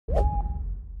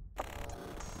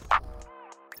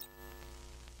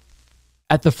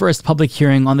At the first public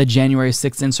hearing on the January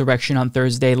 6th insurrection on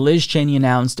Thursday, Liz Cheney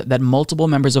announced that multiple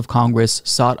members of Congress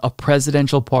sought a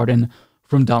presidential pardon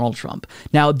from Donald Trump.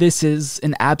 Now, this is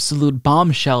an absolute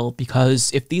bombshell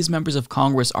because if these members of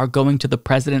Congress are going to the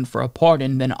president for a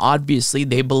pardon, then obviously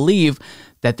they believe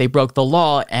that they broke the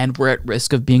law and were at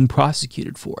risk of being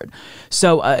prosecuted for it.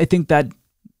 So I think that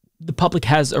the public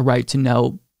has a right to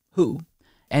know who.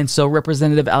 And so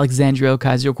Representative Alexandria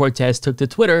Ocasio-Cortez took to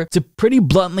Twitter to pretty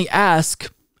bluntly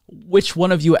ask which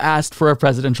one of you asked for a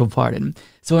presidential pardon.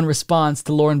 So in response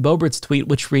to Lauren Boebert's tweet,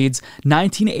 which reads,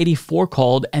 1984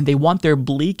 called and they want their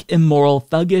bleak, immoral,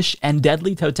 thuggish, and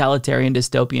deadly totalitarian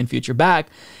dystopian future back,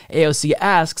 AOC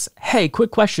asks, hey, quick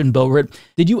question, Boebert.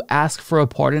 Did you ask for a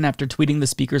pardon after tweeting the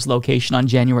speaker's location on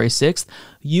January 6th?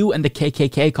 You and the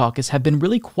KKK caucus have been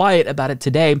really quiet about it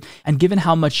today, and given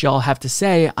how much y'all have to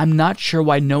say, I'm not sure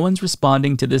why no one's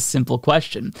responding to this simple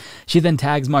question. She then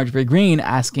tags Marjorie Greene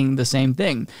asking the same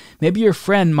thing. Maybe your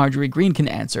friend Marjorie Greene can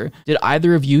answer. Did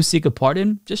either of you seek a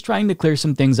pardon? Just trying to clear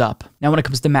some things up. Now, when it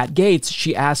comes to Matt Gaetz,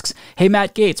 she asks, hey,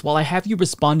 Matt Gaetz, while I have you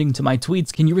responding to my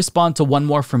tweets, can you respond to one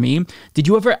more for me? Did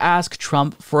you ever ask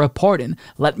Trump for a pardon?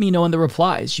 Let me know in the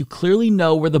replies. You clearly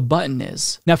know where the button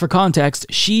is. Now, for context,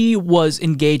 she was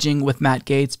engaging with Matt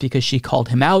Gaetz because she called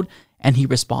him out and he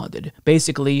responded.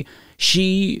 Basically,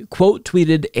 she quote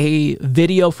tweeted a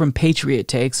video from Patriot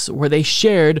Takes where they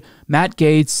shared Matt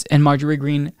Gaetz and Marjorie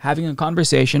Greene having a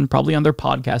conversation, probably on their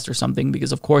podcast or something,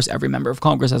 because of course every member of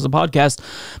Congress has a podcast.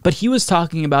 But he was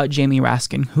talking about Jamie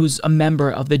Raskin, who's a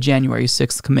member of the January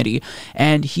 6th committee,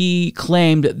 and he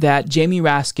claimed that Jamie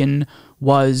Raskin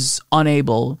was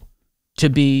unable to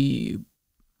be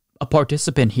a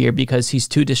participant here because he's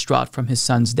too distraught from his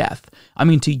son's death. I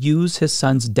mean, to use his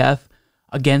son's death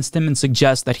against him and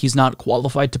suggest that he's not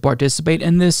qualified to participate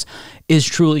in this is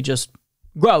truly just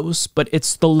gross, but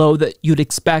it's the low that you'd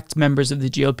expect members of the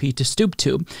GOP to stoop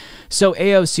to. So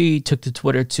AOC took to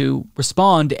Twitter to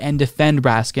respond and defend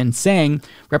Raskin, saying,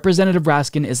 Representative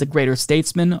Raskin is a greater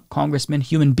statesman, congressman,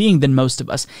 human being than most of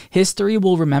us. History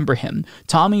will remember him.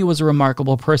 Tommy was a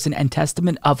remarkable person and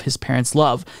testament of his parents'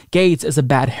 love. Gaetz is a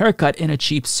bad haircut in a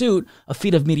cheap suit, a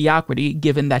feat of mediocrity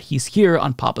given that he's here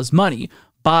on Papa's money.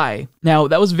 Bye. Now,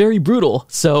 that was very brutal.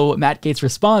 So Matt Gaetz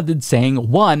responded saying,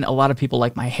 1, a lot of people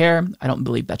like my hair. I don't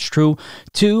believe that's true.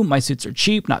 2, my suits are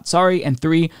cheap, not sorry. And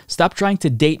 3, stop trying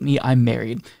to date me. I'm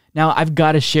married. Now, I've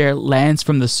got to share Lance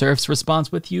from the Surf's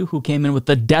response with you, who came in with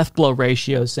the death blow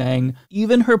ratio saying,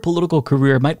 even her political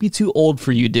career might be too old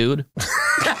for you, dude.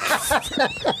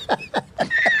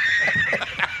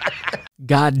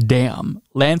 God damn,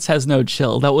 Lance has no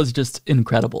chill. That was just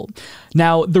incredible.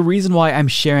 Now, the reason why I'm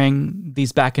sharing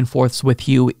these back and forths with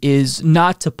you is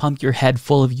not to pump your head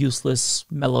full of useless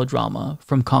melodrama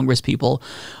from Congress people,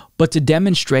 but to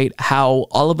demonstrate how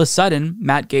all of a sudden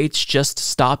Matt Gaetz just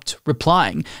stopped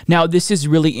replying. Now, this is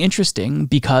really interesting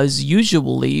because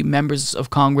usually members of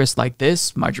Congress like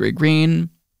this, Marjorie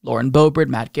Greene, Lauren Boebert,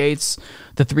 Matt Gaetz,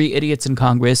 the 3 idiots in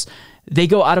Congress, they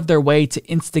go out of their way to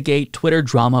instigate Twitter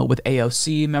drama with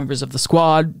AOC, members of the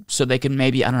squad, so they can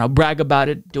maybe, I don't know, brag about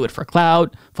it, do it for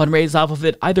clout, fundraise off of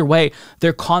it. Either way,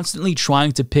 they're constantly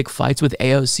trying to pick fights with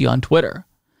AOC on Twitter.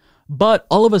 But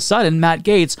all of a sudden, Matt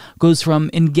Gaetz goes from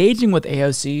engaging with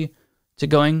AOC to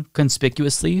going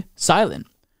conspicuously silent.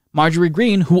 Marjorie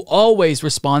Greene, who always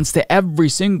responds to every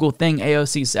single thing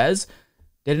AOC says,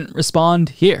 didn't respond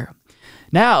here.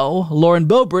 Now, Lauren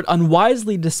Boebert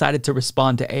unwisely decided to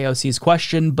respond to AOC's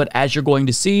question, but as you're going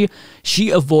to see, she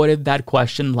avoided that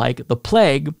question like the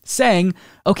plague, saying,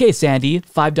 okay, Sandy,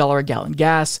 $5 a gallon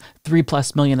gas,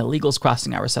 3+ million illegals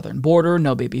crossing our southern border,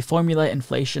 no baby formula,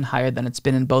 inflation higher than it's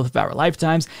been in both of our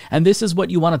lifetimes, and this is what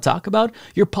you want to talk about?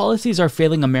 Your policies are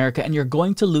failing America and you're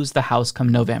going to lose the House come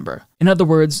November. In other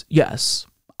words, yes,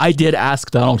 I did ask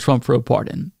Donald Trump for a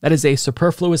pardon. That is a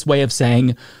superfluous way of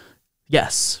saying,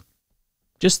 yes.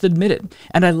 Just admit it.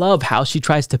 And I love how she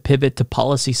tries to pivot to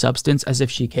policy substance as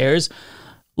if she cares.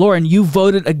 Lauren, you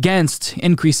voted against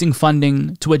increasing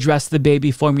funding to address the baby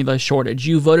formula shortage.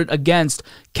 You voted against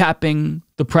capping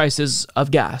the prices of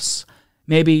gas.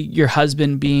 Maybe your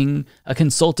husband being a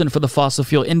consultant for the fossil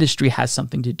fuel industry has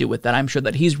something to do with that. I'm sure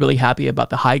that he's really happy about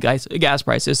the high gas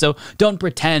prices. So don't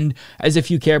pretend as if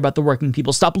you care about the working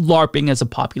people. Stop LARPing as a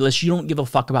populist. You don't give a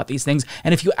fuck about these things.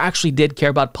 And if you actually did care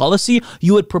about policy,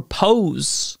 you would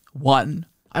propose one.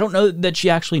 I don't know that she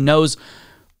actually knows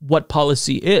what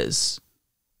policy is.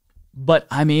 But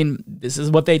I mean, this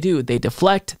is what they do. They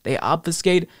deflect, they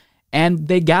obfuscate, and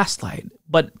they gaslight.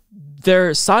 But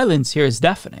their silence here is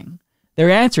deafening. Their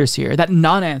answers here, that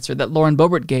non-answer that Lauren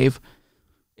Boebert gave,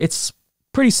 it's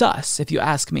pretty sus, if you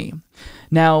ask me.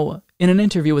 Now, in an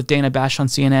interview with Dana Bash on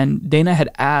CNN, Dana had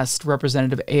asked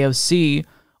Representative AOC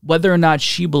whether or not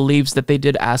she believes that they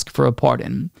did ask for a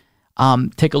pardon.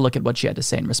 Take a look at what she had to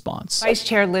say in response. Vice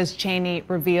Chair Liz Cheney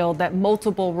revealed that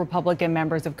multiple Republican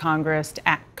members of Congress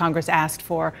asked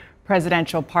for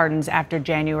presidential pardons after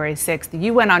January 6th.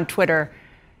 You went on Twitter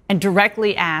and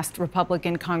directly asked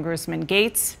Republican Congressman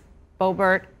Gaetz,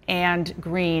 Boebert, and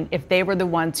Greene if they were the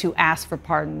ones who asked for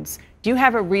pardons. Do you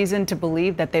have a reason to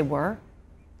believe that they were?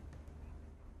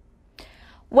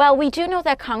 Well, we do know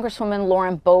that Congresswoman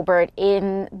Lauren Boebert,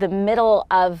 in the middle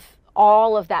of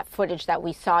all of that footage that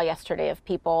we saw yesterday of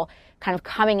people kind of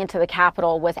coming into the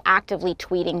Capitol, was actively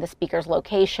tweeting the speaker's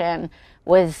location,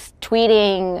 was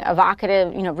tweeting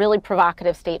evocative, really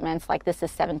provocative statements like today is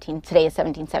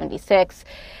 1776.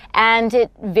 And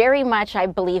it very much, I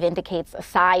believe, indicates a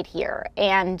side here.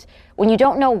 And when you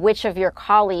don't know which of your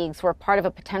colleagues were part of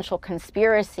a potential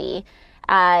conspiracy,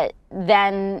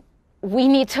 then we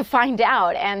need to find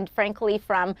out. And frankly,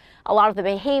 from a lot of the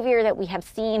behavior that we have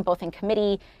seen both in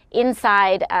committee,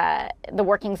 inside the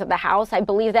workings of the House, I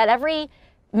believe that every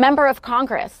member of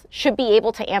Congress should be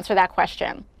able to answer that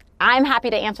question. I'm happy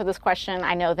to answer this question.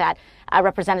 I know that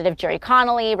Representative Jerry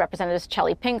Connolly, Representative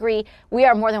Shelley Pingree, we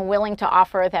are more than willing to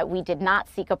offer that we did not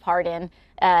seek a pardon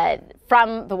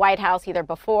from the White House either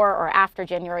before or after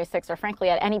January 6th, or frankly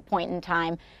at any point in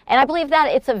time. And I believe that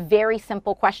it's a very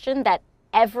simple question that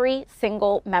every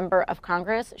single member of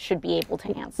Congress should be able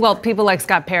to answer. Well, people like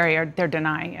Scott Perry, they're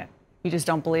denying it. You just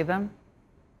don't believe them?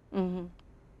 Mm-hmm.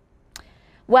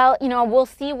 Well, we'll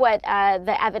see what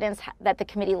the evidence that the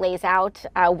committee lays out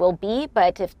will be.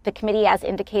 But if the committee, as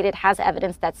indicated, has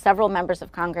evidence that several members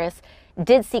of Congress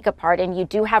did seek a pardon, you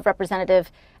do have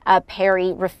Representative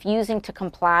Perry refusing to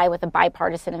comply with a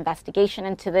bipartisan investigation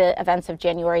into the events of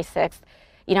January 6th.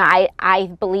 I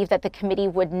believe that the committee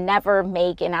would never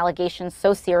make an allegation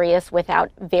so serious without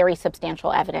very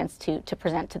substantial evidence to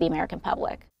present to the American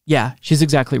public. Yeah, she's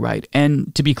exactly right.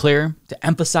 And to be clear, to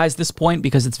emphasize this point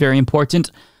because it's very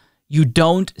important, you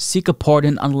don't seek a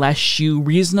pardon unless you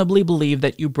reasonably believe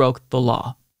that you broke the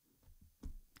law.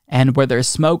 And where there's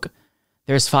smoke,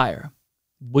 there's fire.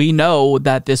 We know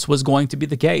that this was going to be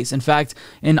the case. In fact,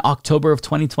 in October of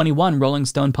 2021, Rolling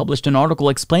Stone published an article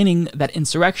explaining that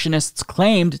insurrectionists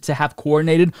claimed to have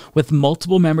coordinated with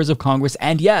multiple members of Congress,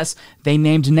 and yes, they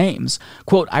named names.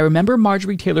 Quote, "I remember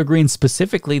Marjorie Taylor Greene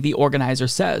specifically," the organizer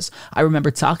says. "I remember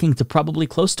talking to probably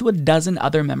close to a dozen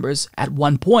other members at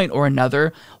one point or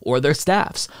another, or their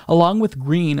staffs." Along with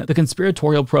Greene, the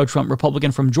conspiratorial pro-Trump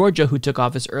Republican from Georgia who took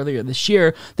office earlier this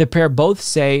year, the pair both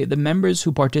say the members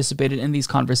who participated in these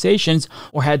conversations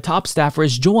or had top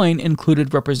staffers join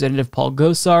included Representative Paul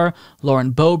Gosar,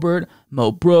 Lauren Boebert,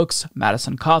 Mo Brooks,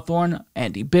 Madison Cawthorn,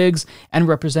 Andy Biggs, and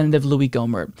Representative Louis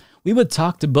Gohmert. "We would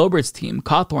talk to Boebert's team,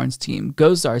 Cawthorn's team,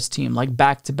 Gosar's team, like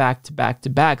back to back to back to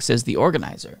back," says the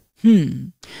organizer.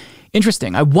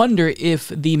 Interesting. I wonder if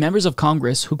the members of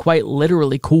Congress who quite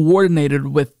literally coordinated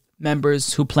with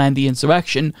members who planned the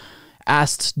insurrection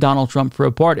asked Donald Trump for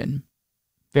a pardon.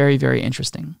 Very, very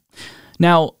interesting.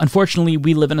 Now, unfortunately,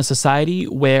 we live in a society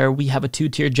where we have a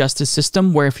two-tier justice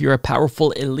system where if you're a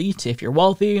powerful elite, if you're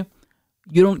wealthy,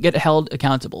 you don't get held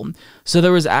accountable. So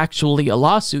there was actually a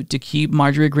lawsuit to keep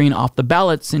Marjorie Greene off the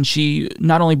ballot since she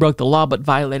not only broke the law but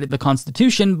violated the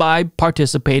Constitution by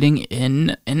participating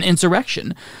in an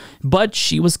insurrection. But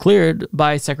she was cleared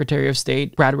by Secretary of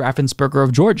State Brad Raffensperger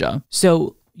of Georgia.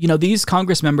 So these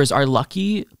Congress members are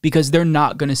lucky because they're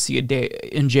not going to see a day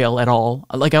in jail at all.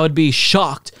 Like, I would be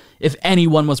shocked if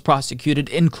anyone was prosecuted,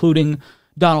 including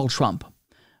Donald Trump.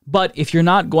 But if you're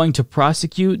not going to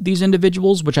prosecute these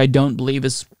individuals, which I don't believe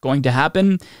is going to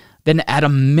happen, then at a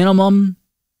minimum,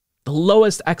 the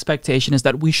lowest expectation is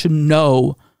that we should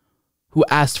know who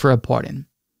asked for a pardon.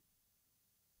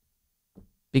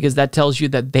 Because that tells you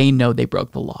that they know they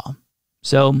broke the law.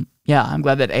 So, yeah, I'm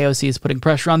glad that AOC is putting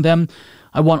pressure on them.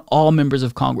 I want all members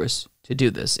of Congress to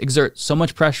do this, exert so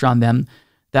much pressure on them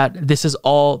that this is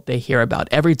all they hear about.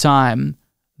 Every time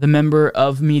the member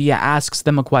of media asks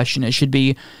them a question, it should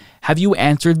be, have you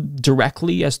answered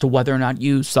directly as to whether or not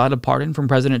you sought a pardon from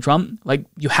President Trump? Like,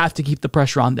 you have to keep the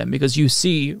pressure on them because you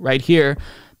see right here,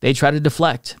 they try to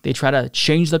deflect. They try to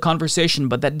change the conversation,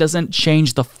 but that doesn't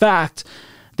change the fact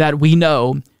that we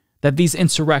know that these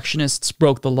insurrectionists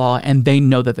broke the law and they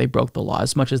know that they broke the law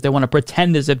as much as they want to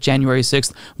pretend as if January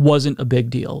 6th wasn't a big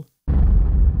deal.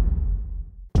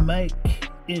 Mike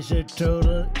is a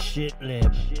total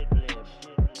shitlib.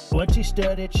 Once he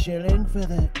started shilling for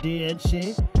the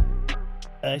DNC,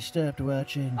 I stopped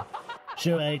watching.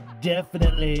 So I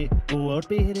definitely won't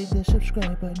be hitting the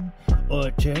subscribe button or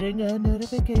turning on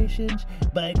notifications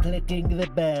by clicking the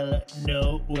bell.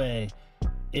 No way.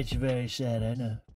 It's very sad, I know.